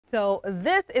So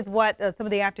this is what some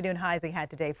of the afternoon highs they had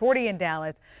today. 40 in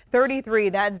Dallas, 33,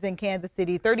 that's in Kansas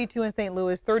City, 32 in St.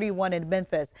 Louis, 31 in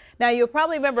Memphis. Now, you'll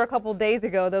probably remember a couple days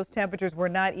ago, those temperatures were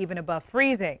not even above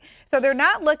freezing. So they're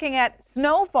not looking at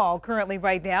snowfall currently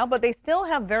right now, but they still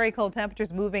have very cold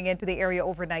temperatures moving into the area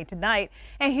overnight tonight.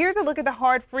 And here's a look at the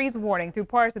hard freeze warning through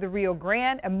parts of the Rio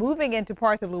Grande and moving into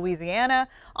parts of Louisiana,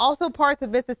 also parts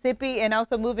of Mississippi, and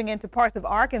also moving into parts of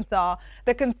Arkansas.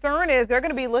 The concern is they're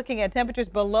going to be looking at temperatures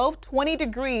below 20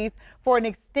 degrees for an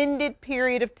extended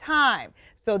period of time.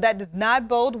 So that does not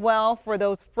bode well for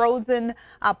those frozen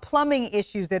plumbing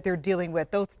issues that they're dealing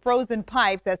with. Those frozen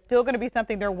pipes, that's still going to be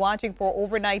something they're watching for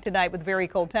overnight tonight with very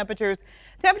cold temperatures.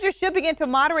 Temperatures should begin to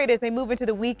moderate as they move into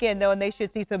the weekend, though, and they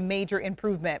should see some major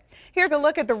improvement. Here's a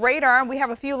look at the radar. We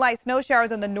have a few light snow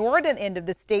showers on the northern end of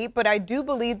the state, but I do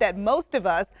believe that most of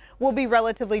us will be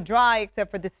relatively dry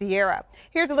except for the Sierra.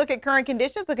 Here's a look at current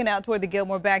conditions looking out toward the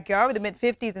Gilmore backyard with the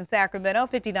mid-50s in Sacramento,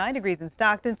 59 degrees in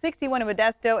Stockton, 61 in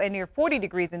Modesto, and near 40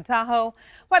 degrees in Tahoe.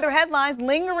 Weather headlines: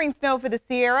 lingering snow for the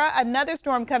Sierra, another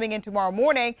storm coming in tomorrow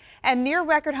morning, and near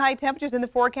record high temperatures in the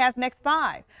forecast next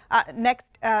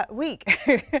week.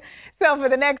 So for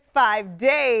the next 5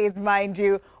 days, mind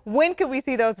you, when could we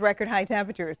see those record high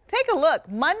temperatures? Take a look.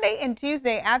 Monday and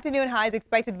Tuesday, afternoon highs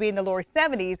expected to be in the lower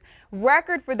 70s.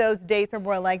 Record for those days are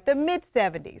more like the mid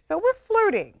 70s. So we're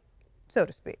flirting, so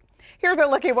to speak. Here's a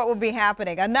look at what will be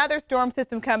happening. Another storm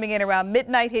system coming in around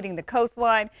midnight, hitting the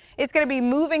coastline. It's going to be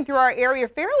moving through our area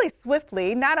fairly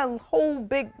swiftly. Not a whole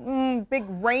big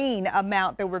rain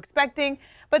amount that we're expecting,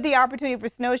 but the opportunity for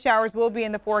snow showers will be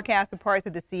in the forecast of parts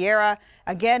of the Sierra.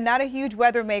 Again, not a huge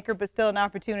weather maker, but still an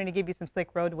opportunity to give you some slick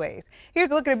roadways.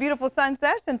 Here's a look at a beautiful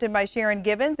sunset sent in by Sharon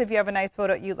Gibbons. If you have a nice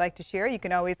photo you'd like to share, you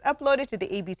can always upload it to the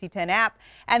ABC 10 app.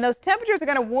 And those temperatures are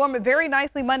going to warm very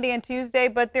nicely Monday and Tuesday,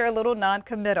 but they're a little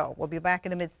non-committal. We'll be back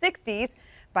in the mid-60s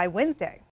by Wednesday.